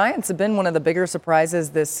Dan, the Giants have been one of the bigger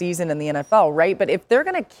surprises this season in the NFL, right? But if they're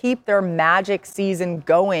going to keep their magic season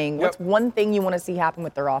going, what's one thing you want to see happen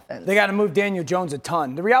with their offense? They got to move Daniel Jones a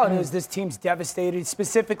ton. The reality is this team's devastated,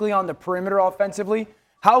 specifically on the perimeter offensively.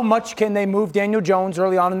 How much can they move Daniel Jones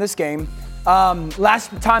early on in this game?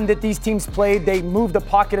 Last time that these teams played, they moved the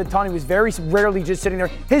pocket a ton. He was very rarely just sitting there.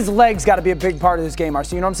 His legs got to be a big part of this game,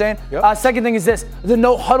 RC. You know what I'm saying? Yep. Second thing is this, the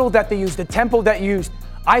no huddle that they used, the tempo that you used.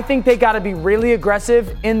 I think they got to be really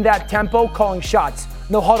aggressive in that tempo, calling shots.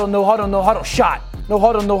 No huddle, no huddle, no huddle, shot. No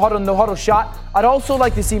huddle, no huddle, no huddle, shot. I'd also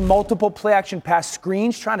like to see multiple play action pass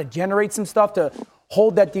screens, trying to generate some stuff to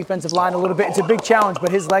hold that defensive line a little bit. It's a big challenge,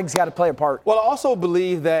 but his legs got to play a part. Well, I also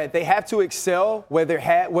believe that they have to excel where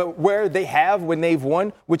they have when they've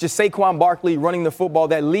won, which is Saquon Barkley running the football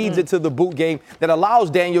that leads it to the boot game, that allows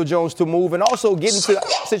Daniel Jones to move and also get into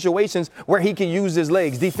situations where he can use his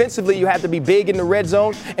legs. Defensively, you have to be big in the red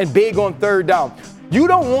zone and big on third down. You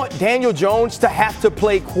don't want Daniel Jones to have to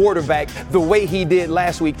play quarterback the way he did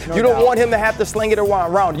last week. You don't want him to have to sling it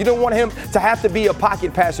around. You don't want him to have to be a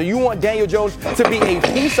pocket passer. You want Daniel Jones to be a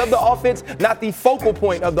piece of the offense, not the focal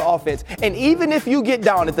point of the offense. And even if you get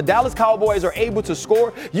down, if the Dallas Cowboys are able to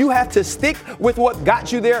score, you have to stick with what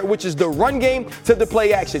got you there, which is the run game to the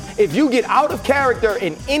play action. If you get out of character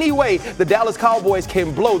in any way, the Dallas Cowboys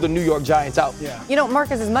can blow the New York Giants out. Yeah. You know,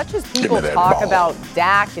 Marcus, as much as people talk about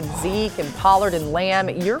Dak and Zeke and Pollard and Lamb,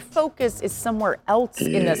 your focus is somewhere else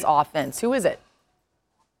in this offense. Who is it?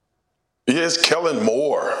 Yeah, it's Kellen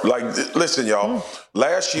Moore. Like, listen, y'all,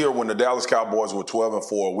 last year when the Dallas Cowboys were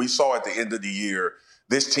 12-4, we saw at the end of the year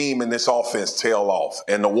this team and this offense tail off.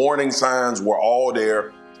 And the warning signs were all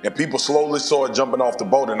there, and people slowly saw it jumping off the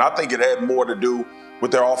boat. And I think it had more to do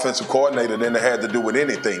with their offensive coordinator than it had to do with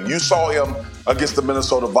anything. You saw him against the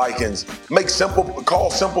Minnesota Vikings call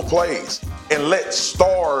simple plays and let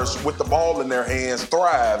stars with the ball in their hands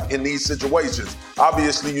thrive in these situations.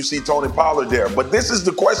 Obviously, you see Tony Pollard there. But this is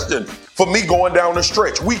the question for me going down the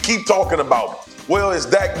stretch. We keep talking about, well, is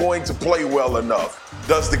Dak going to play well enough?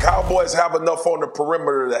 Does the Cowboys have enough on the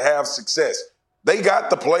perimeter to have success? They got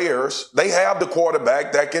the players. They have the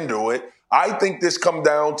quarterback that can do it. I think this comes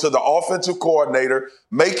down to the offensive coordinator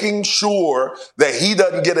making sure that he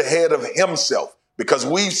doesn't get ahead of himself, because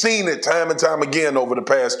we've seen it time and time again over the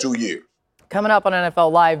past 2 years. Coming up on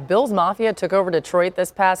NFL Live, Bills Mafia took over Detroit this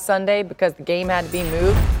past Sunday because the game had to be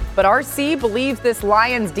moved. But RC believes this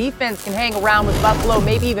Lions defense can hang around with Buffalo,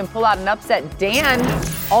 maybe even pull out an upset. Dan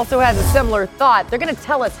also has a similar thought. They're going to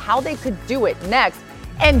tell us how they could do it next.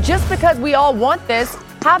 And just because we all want this,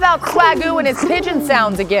 how about Swagoo and his pigeon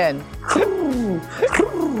sounds again?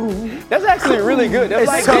 That's actually really good. That's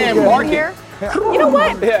like Dan barking. You know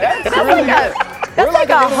what? Yeah, that's like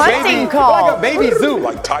a hunting call. Like a baby zoo.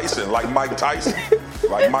 Like Tyson, like Mike Tyson.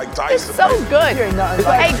 Like Mike Tyson. It's so good.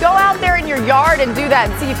 Hey, go out there in your yard and do that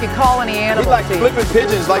and see if you call any animals. He's like flipping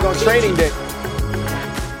pigeons like on training day.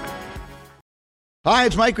 Hi,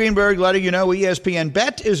 it's Mike Greenberg letting you know ESPN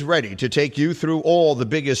Bet is ready to take you through all the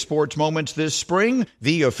biggest sports moments this spring.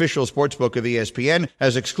 The official sportsbook of ESPN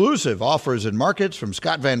has exclusive offers and markets from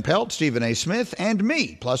Scott Van Pelt, Stephen A. Smith, and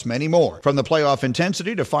me, plus many more. From the playoff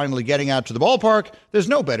intensity to finally getting out to the ballpark, there's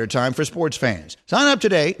no better time for sports fans. Sign up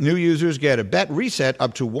today. New users get a bet reset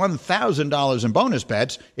up to $1,000 in bonus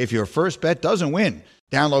bets if your first bet doesn't win.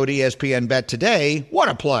 Download ESPN Bet today. What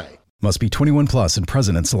a play. Must be 21 plus and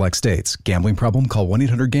present in select states. Gambling problem? Call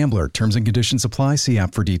 1-800-GAMBLER. Terms and conditions apply. See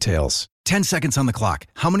app for details. 10 seconds on the clock.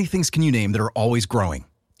 How many things can you name that are always growing?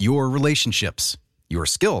 Your relationships, your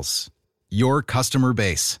skills, your customer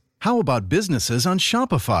base. How about businesses on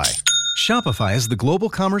Shopify? Shopify is the global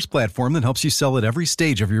commerce platform that helps you sell at every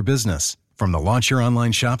stage of your business. From the launch your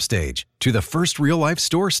online shop stage to the first real life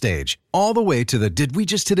store stage, all the way to the did we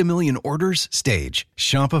just hit a million orders stage.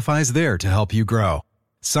 Shopify's there to help you grow.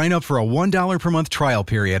 Sign up for a $1 per month trial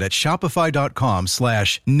period at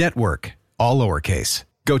shopify.com/network, all lowercase.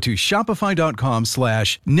 Go to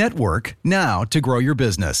shopify.com/network now to grow your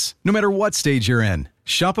business, no matter what stage you're in.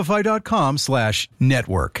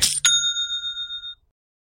 Shopify.com/network.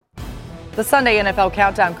 The Sunday NFL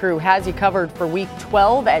Countdown Crew has you covered for Week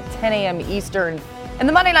 12 at 10 a.m. Eastern. And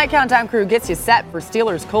the Monday Night Countdown Crew gets you set for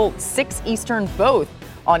Steelers-Colts, 6 Eastern, both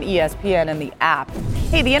on ESPN and the app.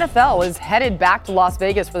 Hey, the NFL is headed back to Las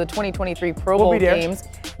Vegas for the 2023 Pro Bowl games.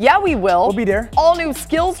 Yeah, we will. We'll be there. All new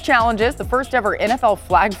skills challenges, the first ever NFL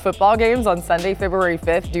flag football games on Sunday, February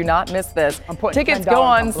 5th. Do not miss this. Tickets go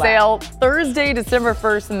on sale Thursday, December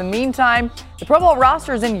 1st. In the meantime, the Pro Bowl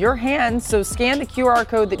roster is in your hands, so scan the QR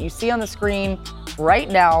code that you see on the screen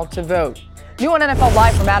right now to vote. New on NFL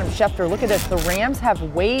Live from Adam Schefter. Look at this. The Rams have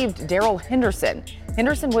waived Darrell Henderson.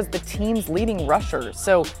 Henderson was the team's leading rusher.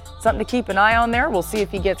 So something to keep an eye on there. We'll see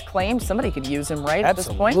if he gets claimed. Somebody could use him, right,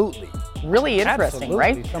 Absolutely. at this point? Really interesting,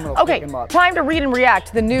 right? Someone will Okay, pick him up. time to read and react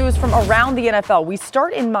to the news from around the NFL. We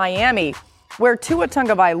start in Miami, where Tua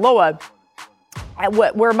Tagovailoa,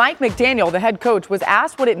 where Mike McDaniel, the head coach, was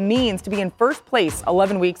asked what it means to be in first place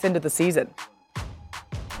 11 weeks into the season.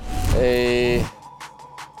 A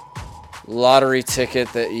lottery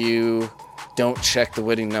ticket that you don't check the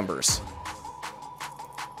winning numbers.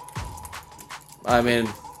 I mean,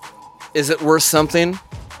 is it worth something?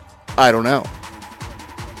 I don't know.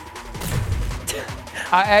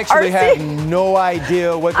 I actually have no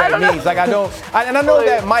idea what that means. Like, I know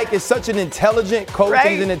that Mike is such an intelligent coach.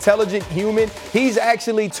 Right? He's an intelligent human. He's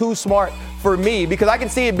actually too smart for me, because I can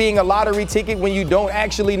see it being a lottery ticket when you don't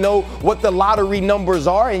actually know what the lottery numbers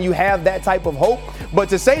are and you have that type of hope. But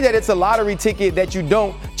to say that it's a lottery ticket that you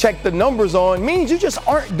don't check the numbers on means you just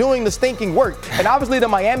aren't doing the stinking work. And obviously the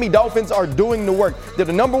Miami Dolphins are doing the work. They're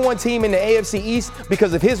the number one team in the AFC East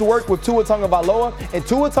because of his work with Tua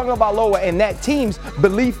Tagovailoa and that team's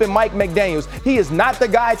belief in Mike McDaniels. He is not the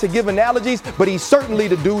guy to give analogies, but he's certainly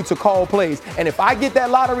the dude to call plays. And if I get that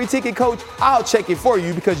lottery ticket, Coach, I'll check it for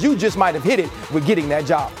you, because you just might have hit it with getting that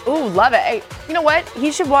job. Ooh, love it. Hey, you know what?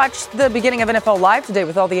 He should watch the beginning of NFL Live today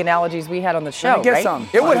with all the analogies we had on the show, right?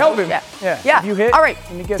 It would help him. Yeah. If you hit, all right,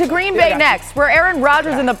 to Green Bay next, where Aaron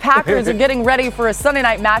Rodgers and the Packers are getting ready for a Sunday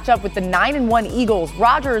night matchup with the 9-1 Eagles.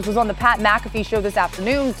 Rodgers was on the Pat McAfee show this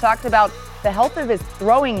afternoon, talked about the health of his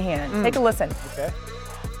throwing hand. Take a listen. Okay.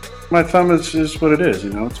 My thumb is what it is.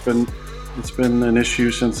 You know, it's been an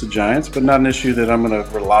issue since the Giants, but not an issue that I'm going to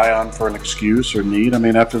rely on for an excuse or need. I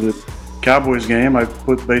mean, after the Cowboys game, I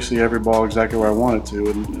put basically every ball exactly where I wanted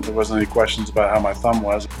to, and there wasn't any questions about how my thumb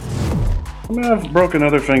was. I mean, I've broken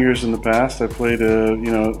other fingers in the past. I played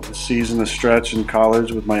a season, a stretch in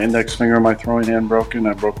college with my index finger and my throwing hand broken.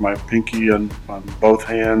 I broke my pinky on both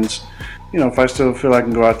hands. You know, if I still feel I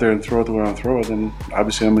can go out there and throw it the way I want to throw it, then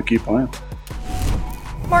obviously I'm going to keep playing.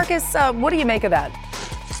 Marcus, what do you make of that?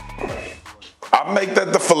 I make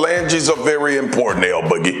that the phalanges are very important, L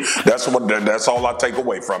Boogie. That's all I take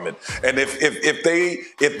away from it. And if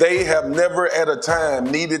they have never at a time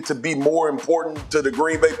needed to be more important to the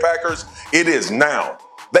Green Bay Packers, it is now.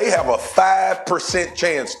 They have a 5%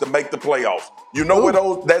 chance to make the playoffs. You know where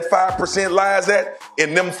that 5% lies at?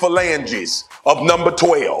 In them phalanges of number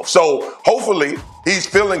 12. So hopefully he's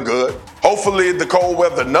feeling good. Hopefully the cold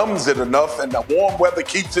weather numbs it enough and the warm weather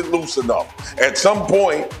keeps it loose enough. At some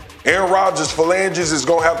point, Aaron Rodgers' phalanges is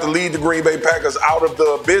going to have to lead the Green Bay Packers out of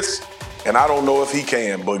the abyss, and I don't know if he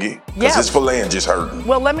can, Boogie, because his phalanges hurting.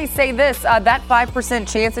 Well, let me say this. That 5%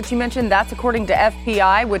 chance that you mentioned, that's according to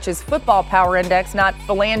FPI, which is Football Power Index, not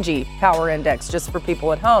Phalange Power Index, just for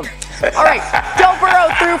people at home. All right, Joe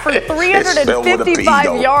Burrow threw for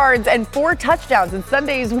 355 yards and 4 touchdowns in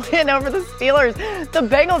Sunday's win over the Steelers. The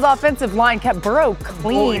Bengals' offensive line kept Burrow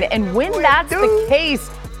clean, and when that's the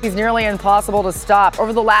case, he's nearly impossible to stop.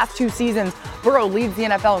 Over the last 2 seasons, Burrow leads the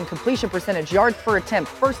NFL in completion percentage, yards per attempt,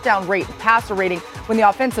 first down rate, and passer rating when the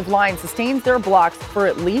offensive line sustains their blocks for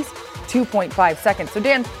at least 2.5 seconds. So,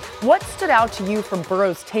 Dan, what stood out to you from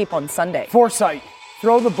Burrow's tape on Sunday? Foresight.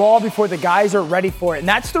 Throw the ball before the guys are ready for it. And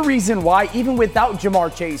that's the reason why, even without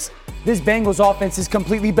Jamar Chase, this Bengals offense is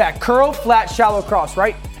completely back. Curl, flat, shallow cross,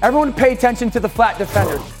 right? Everyone pay attention to the flat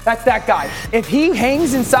defender. That's that guy. If he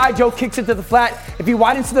hangs inside, Joe kicks it to the flat. If he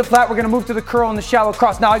widens to the flat, we're going to move to the curl and the shallow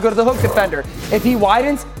cross. Now I go to the hook defender. If he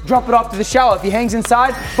widens, drop it off to the shallow. If he hangs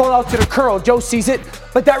inside, ball out to the curl. Joe sees it,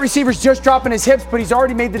 but that receiver's just dropping his hips, but he's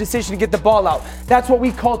already made the decision to get the ball out. That's what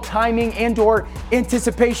we call timing and or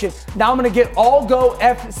anticipation. Now I'm going to get all go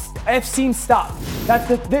F seam stop. That's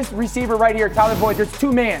this receiver right here, Tyler Boyd. There's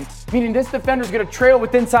 2 man, meaning this defender's going to trail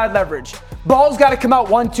with inside leverage. Ball's got to come out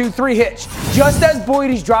 1, 2, 3 hitch. Just as Boyd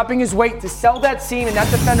is dropping his weight to sell that seam and that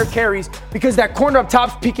defender carries because that corner up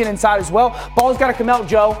top's peeking inside as well. Ball's got to come out,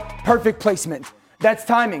 Joe. Perfect placement. That's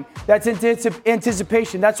timing. That's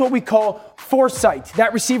anticipation. That's what we call foresight.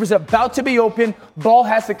 That receiver's about to be open. Ball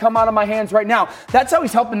has to come out of my hands right now. That's how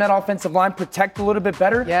he's helping that offensive line protect a little bit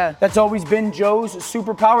better. Yeah. That's always been Joe's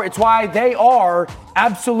superpower. It's why they are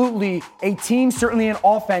absolutely a team, certainly an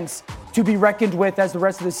offense, to be reckoned with as the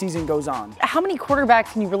rest of the season goes on. How many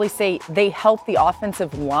quarterbacks can you really say they help the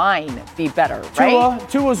offensive line be better, right?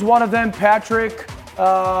 Tua's one of them. Patrick.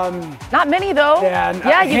 Not many, though.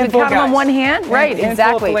 Yeah, you can count them on one hand. Right,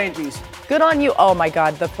 exactly. Phalanges. Good on you. Oh, my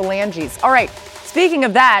God, the phalanges. All right, speaking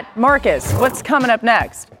of that, Marcus, what's coming up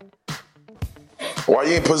next? Why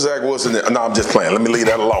you ain't put Zach Wilson in? No, I'm just playing. Let me leave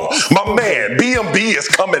that alone. My man, BMB is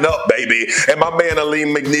coming up, baby. And my man,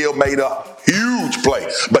 Aleem McNeil, made a huge huge play,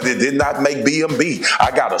 but it did not make BMB.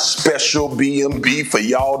 I got a special BMB for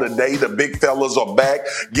y'all today. The big fellas are back.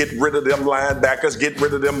 Get rid of them linebackers. Get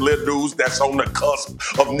rid of them little dudes that's on the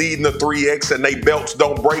cusp of needing a 3X and they belts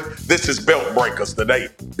don't break. This is Belt Breakers today.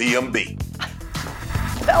 BMB.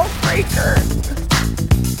 Belt Breaker.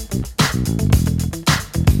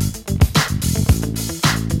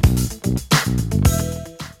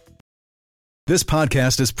 This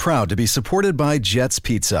podcast is proud to be supported by Jets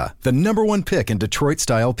Pizza, the #1 pick in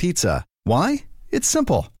Detroit-style pizza. Why? It's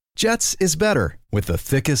simple. Jets is better. With the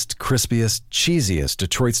thickest, crispiest, cheesiest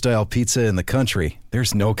Detroit-style pizza in the country,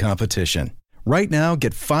 there's no competition. Right now,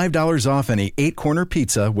 get $5 off any 8-corner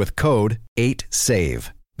pizza with code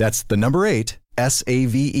 8SAVE. That's the number 8,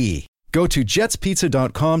 SAVE. Go to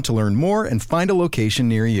jetspizza.com to learn more and find a location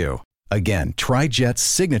near you. Again, try Jet's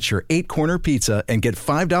signature 8-corner pizza and get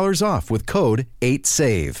 $5 off with code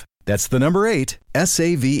 8SAVE. That's the number 8,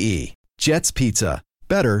 SAVE. Jet's Pizza.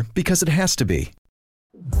 Better because it has to be.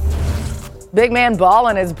 Big Man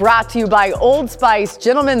Ballin' is brought to you by Old Spice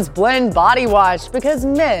Gentleman's Blend Body Wash, because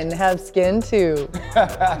men have skin too.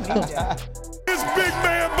 It's Big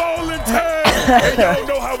Man Ballin' time. And y'all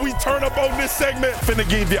know how we turn up on this segment. Finna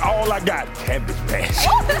give you all I got. Cabbage Patch.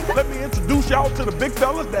 Let me introduce y'all to the big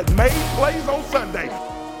fellas that made plays on Sunday.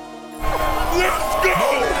 Let's go!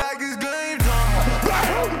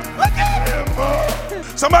 Look at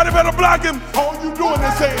him! Somebody better block him. All you doing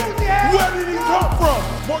is saying, where did he come from?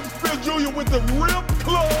 Marcus Field Jr. with the rip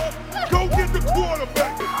club. Go get the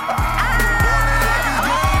quarterback.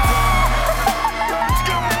 Let's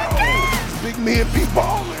go! Big men be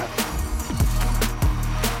ballin'.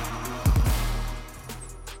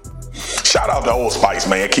 Shout out to Old Spice,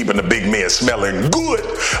 man, keeping the big men smelling good.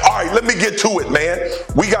 All right, let me get to it, man.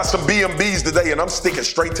 We got some BMBs today, and I'm sticking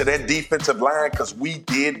straight to that defensive line because we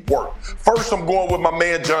did work. First, I'm going with my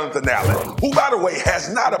man, Jonathan Allen, who, by the way, has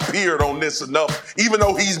not appeared on this enough, even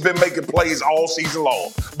though he's been making plays all season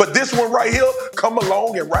long. But this one right here, come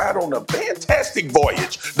along and ride on a fantastic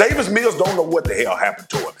voyage. Davis Mills don't know what the hell happened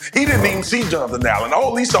to him. He didn't even see Jonathan Allen.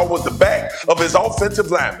 All he saw was the back of his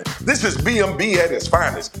offensive lineman. This is BMB at its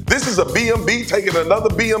finest. This is a BMB taking another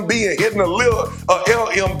BMB and hitting a little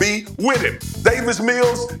LMB with him. Davis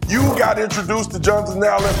Mills, you got introduced to Jonathan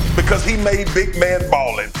Allen because he made big man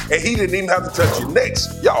ballin', and he didn't even have to touch your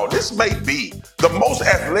next. Y'all, this may be the most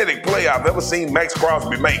athletic play I've ever seen Max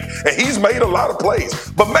Crosby make, and he's made a lot of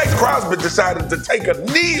plays. But Max Crosby decided to take a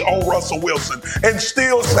knee on Russell Wilson and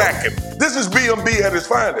still sack him. This is BMB at its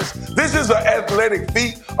finest. This is an athletic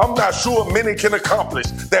feat I'm not sure many can accomplish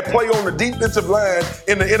that play on the defensive line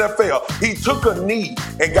in the NFL. He took a knee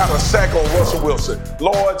and got a sack on Russell Wilson.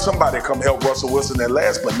 Lord, somebody come help Russell Wilson. And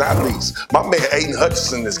last but not least, my man Aiden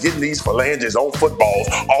Hutchinson is getting these phalanges on footballs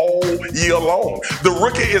all year long. The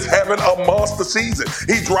rookie is having a monster season.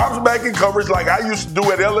 He drops back in coverage like I used to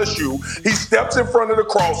do at LSU. He steps in front of the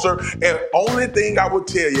crosser, and only thing I would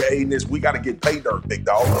tell you, Aiden, is we got to get pay dirt, big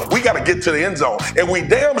dog. We got to get to the end zone, and we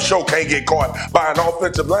damn sure can't get caught by an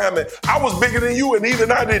offensive lineman. I was bigger than you, and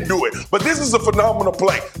even I didn't do it. But this is a phenomenal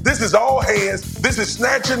play. This is all hands. This is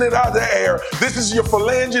snatching it out of the air. This is your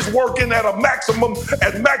phalanges working at maximum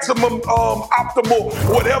optimal,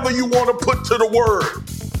 whatever you want to put to the word.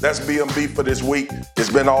 That's BMB for this week. It's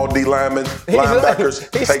been all D linemen, linebackers.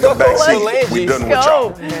 Take a back seat. We done with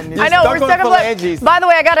y'all. I know, we're stuck on phalanges. By the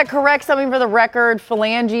way, I got to correct something for the record.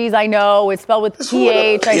 Phalanges, I know, it's spelled with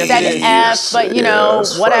PH. I said F, but you know,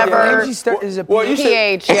 whatever. Well, you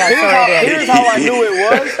PH, said, yeah, here's how I knew it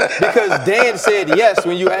was, because Dan said yes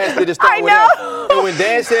when you asked it to start with F. And when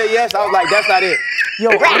Dan said yes, I was like, that's not it. Yo,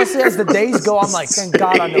 honestly, as the days go, I'm like, thank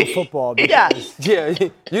God I know football. Yeah. You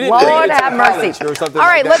didn't Lord have mercy. Or something all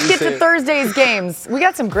right, like let's get to Thursday's games. We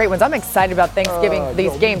got some great ones. I'm excited about Thanksgiving,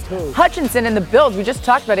 these games. Hutchinson and the Bills. We just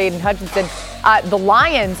talked about Aiden Hutchinson. The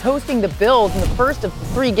Lions hosting the Bills in the first of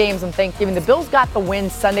 3 games on Thanksgiving. The Bills got the win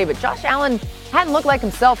Sunday, but Josh Allen hadn't looked like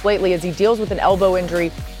himself lately as he deals with an elbow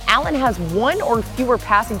injury. Allen has 1 or fewer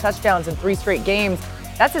passing touchdowns in 3 straight games.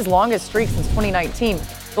 That's his longest streak since 2019.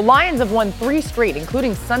 The Lions have won 3 straight,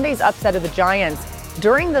 including Sunday's upset of the Giants.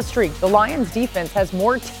 During the streak, the Lions defense has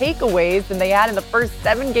more takeaways than they had in the first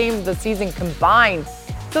 7 games of the season combined.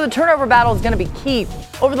 So the turnover battle is going to be key.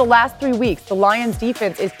 Over the last 3 weeks, the Lions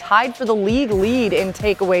defense is tied for the league lead in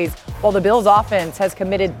takeaways, while the Bills offense has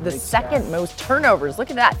committed the second most turnovers. Look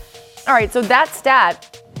at that. All right, so that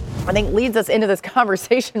stat, I think, leads us into this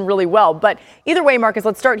conversation really well. But either way, Marcus,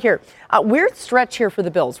 let's start here. Weird stretch here for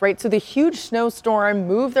the Bills, right? So the huge snowstorm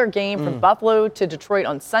moved their game from Buffalo to Detroit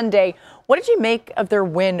on Sunday. What did you make of their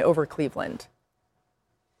win over Cleveland?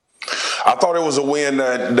 I thought it was a win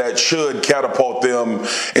that should catapult them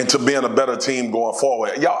into being a better team going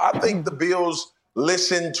forward. Y'all, I think the Bills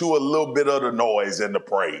listen to a little bit of the noise and the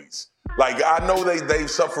praise. Like, I know they've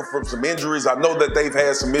suffered from some injuries. I know that they've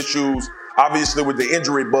had some issues, obviously, with the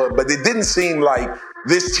injury bug, but it didn't seem like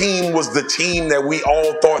this team was the team that we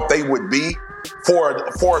all thought they would be.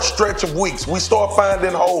 For a stretch of weeks, we start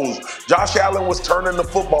finding holes. Josh Allen was turning the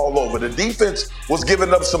football over. The defense was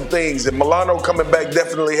giving up some things, and Milano coming back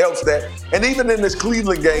definitely helps that. And even in this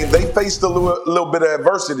Cleveland game, they faced a little bit of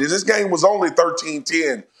adversity. This game was only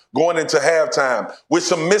 13-10 going into halftime with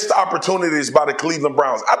some missed opportunities by the Cleveland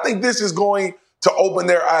Browns. I think this is going to open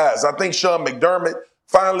their eyes. I think Sean McDermott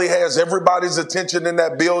finally has everybody's attention in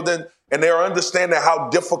that building, and they're understanding how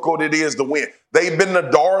difficult it is to win. They've been the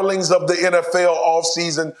darlings of the NFL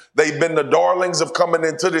offseason. They've been the darlings of coming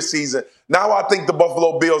into the season. Now I think the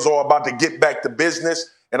Buffalo Bills are about to get back to business,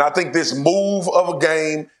 and I think this move of a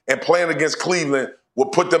game and playing against Cleveland will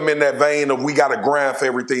put them in that vein of we got to grind for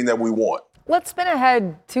everything that we want. Let's spin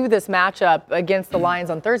ahead to this matchup against the Lions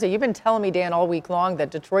on Thursday. You've been telling me, Dan, all week long that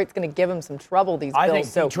Detroit's going to give them some trouble, these Bills. I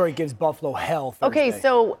think Detroit gives Buffalo hell Thursday. Okay,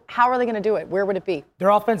 so how are they going to do it? Where would it be? Their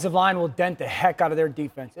offensive line will dent the heck out of their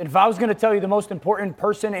defense. And if I was going to tell you the most important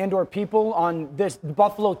person and or people on this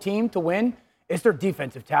Buffalo team to win, it's their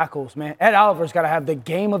defensive tackles, man. Ed Oliver's got to have the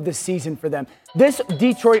game of the season for them. This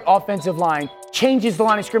Detroit offensive line changes the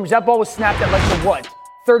line of scrimmage. That ball was snapped at like the what?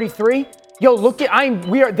 33? Yo, look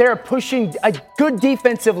at they're pushing a good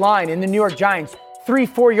defensive line in the New York Giants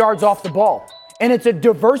 3-4 yards off the ball. And it's a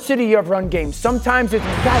diversity of run games. Sometimes it's,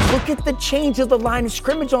 guys, look at the change of the line of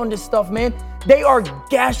scrimmage on this stuff, man. They are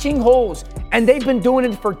gashing holes, and they've been doing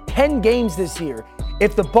it for 10 games this year.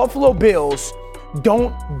 If the Buffalo Bills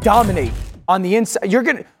don't dominate on the inside, you're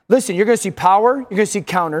going to see power, you're going to see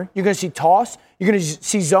counter, you're going to see toss, you're going to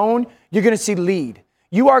see zone, you're going to see lead.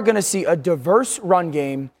 You are going to see a diverse run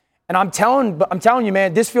game. And I'm telling you,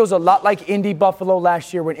 man, this feels a lot like Indy Buffalo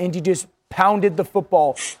last year when Indy just pounded the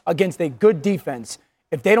football against a good defense.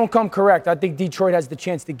 If they don't come correct, I think Detroit has the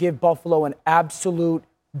chance to give Buffalo an absolute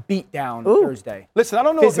beatdown Thursday. Listen, I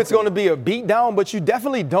don't know if it's going to be a beatdown, but you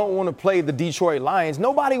definitely don't want to play the Detroit Lions.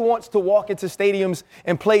 Nobody wants to walk into stadiums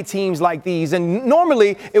and play teams like these. And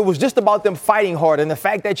normally it was just about them fighting hard and the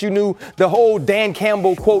fact that you knew the whole Dan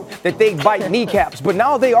Campbell quote that they bite kneecaps. But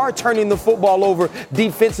now they are turning the football over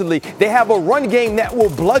defensively. They have a run game that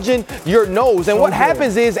will bludgeon your nose. And what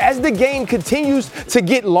happens is as the game continues to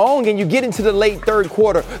get long and you get into the late third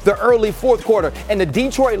quarter, the early fourth quarter, and the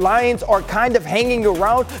Detroit Lions are kind of hanging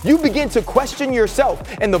around, you begin to question yourself.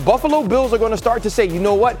 And the Buffalo Bills are going to start to say, you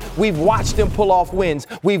know what? We've watched them pull off wins.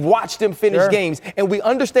 We've watched them finish games. And we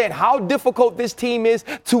understand how difficult this team is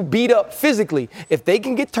to beat up physically. If they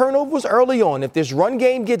can get turnovers early on, if this run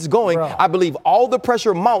game gets going, I believe all the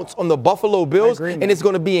pressure mounts on the Buffalo Bills, and it's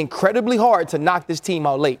going to be incredibly hard to knock this team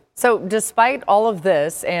out late. So despite all of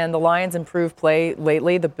this and the Lions' improved play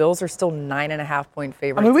lately, the Bills are still 9.5-point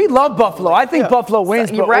favorites. I mean, we love Buffalo. I think Buffalo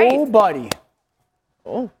wins, but oh, buddy.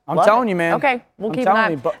 Oh, I'm telling you, man. Okay, we'll keep an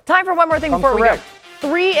eye. Time for one more thing before we go.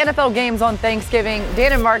 3 NFL games on Thanksgiving.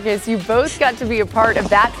 Dan and Marcus, you both got to be a part of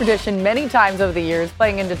that tradition many times over the years,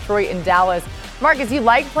 playing in Detroit and Dallas. Marcus, you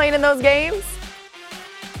like playing in those games?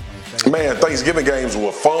 Man, Thanksgiving games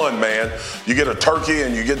were fun, man. You get a turkey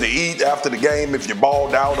and you get to eat after the game if you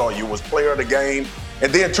balled out or you was player of the game.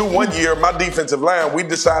 And then, one year, my defensive line, we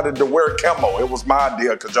decided to wear camo. It was my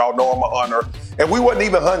idea because y'all know I'm a hunter. And we wasn't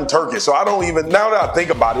even hunting turkey. So I don't even, now that I think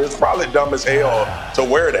about it, it's probably dumb as hell to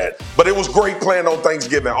wear that. But it was great playing on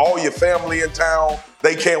Thanksgiving. All your family in town,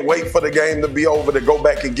 they can't wait for the game to be over to go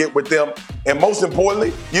back and get with them. And most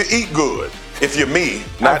importantly, you eat good. If you're me,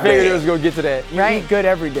 not I figured it was going to get to that. You eat good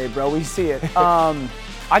every day, bro. We see it.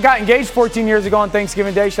 I got engaged 14 years ago on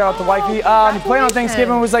Thanksgiving Day. Shout out to wifey. Playing on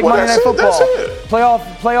Thanksgiving was like Monday Night Football.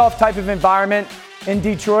 Playoff type of environment in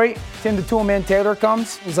Detroit. Tim the Toolman Taylor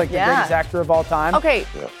comes. He's like the greatest actor of all time. Okay.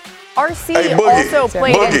 RC also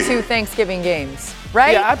played in 2 Thanksgiving games,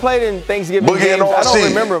 right? Yeah, I played in Thanksgiving games. I don't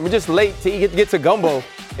remember them. We're just late to get to gumbo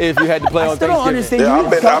if you had to play on Thanksgiving. I don't understand.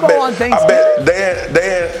 You eat gumbo on Thanksgiving? I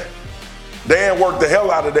bet Dan worked the hell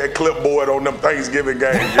out of that clipboard on them Thanksgiving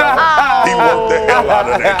games, y'all. He worked the hell out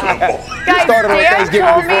of that clipboard. Guys,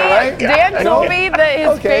 Dan told me that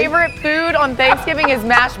his favorite food on Thanksgiving is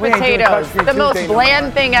mashed potatoes. The most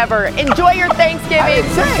bland thing ever. Enjoy your Thanksgiving.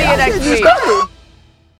 We'll see you next week.